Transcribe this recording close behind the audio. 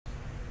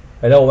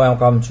Hello,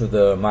 welcome to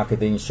the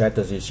marketing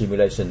strategy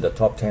simulation, the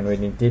top 10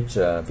 winning tips,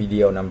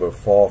 video number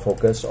 4,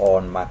 focus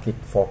on market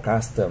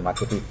forecast,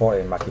 market report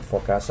and market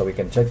forecast. So we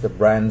can check the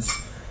brands,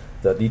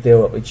 the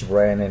detail of each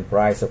brand and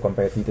price of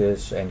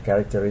competitors and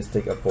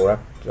characteristic of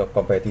product of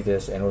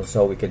competitors, and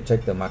also we can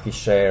check the market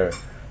share,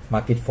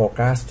 market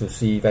forecast to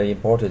see, very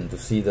important, to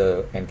see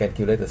the and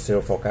calculate the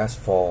sales forecast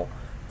for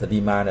the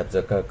demand of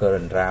the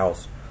current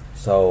rounds.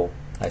 So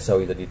I show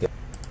you the detail.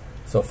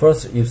 So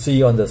first you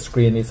see on the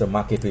screen is a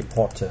market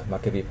report.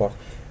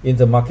 In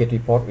the market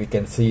report we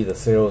can see the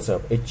sales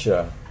of each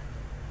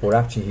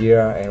product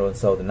here and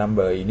also the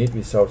number unit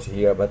results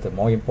here, but the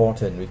more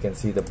important we can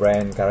see the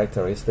brand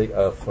characteristic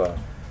of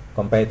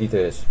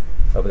competitors,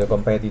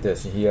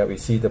 here. We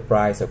see the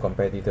price of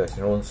competitors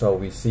and also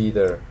we see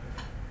the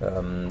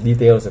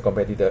details of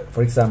competitor.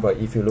 For example,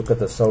 if you look at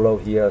the Solo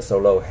here,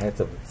 Solo has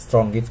the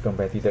strongest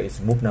competitor, is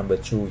move number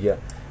 2 here.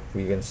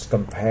 We can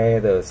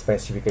compare the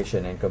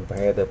specification and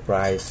compare the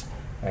price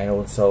and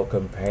also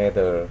compare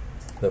the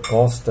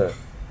cost,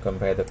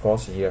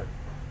 here,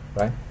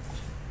 right?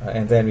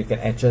 And then we can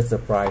adjust the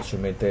price to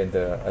maintain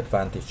the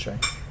advantage,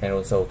 right? And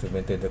also to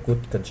maintain the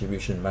good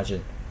contribution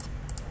margin.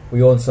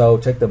 We also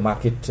check the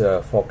market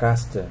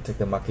forecast,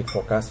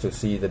 to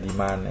see the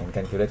demand and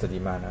calculate the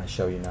demand. I'll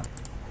show you now.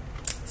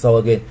 So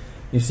again,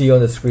 you see on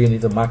the screen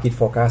is the market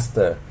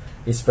forecaster.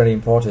 It's very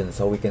important,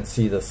 so we can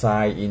see the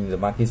size in the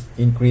market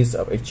increase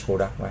of each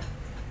product, right?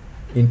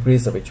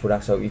 Increase of each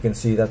product, so you can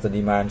see that the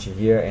demand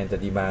here and the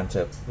demand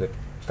of the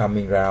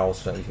coming rounds,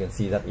 so you can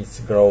see that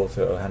it's growth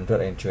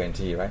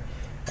 120, right?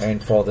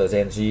 And for the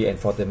Gen Z and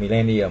for the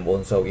Millennium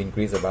also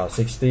increase about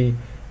 60.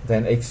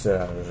 Then X,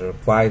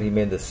 Y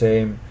remain the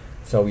same,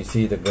 so we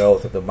see the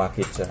growth of the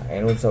market,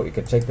 and also you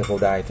can check the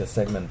Vodites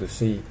segment to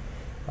see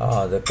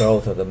the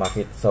growth of the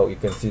market. So you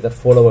can see that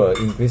follower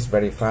increase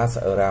very fast,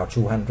 around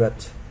 200,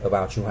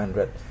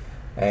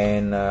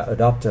 and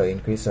adopter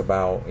increase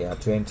about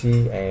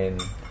 20,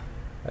 and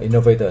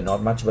innovator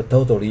not much, but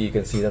totally you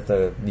can see that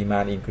the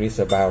demand increase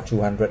about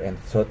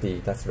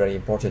 230. That's very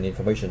important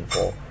information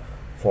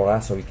for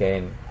us, so we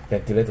can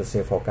calculate the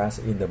sales forecast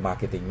in the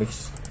marketing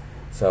mix.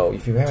 So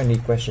if you have any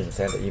questions,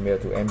 send the email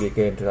to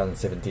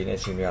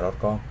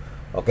mbagame2017@gmail.com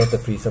or get the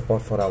free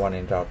support for round 1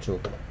 and round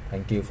 2.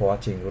 Thank you for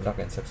watching. Good luck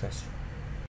and success.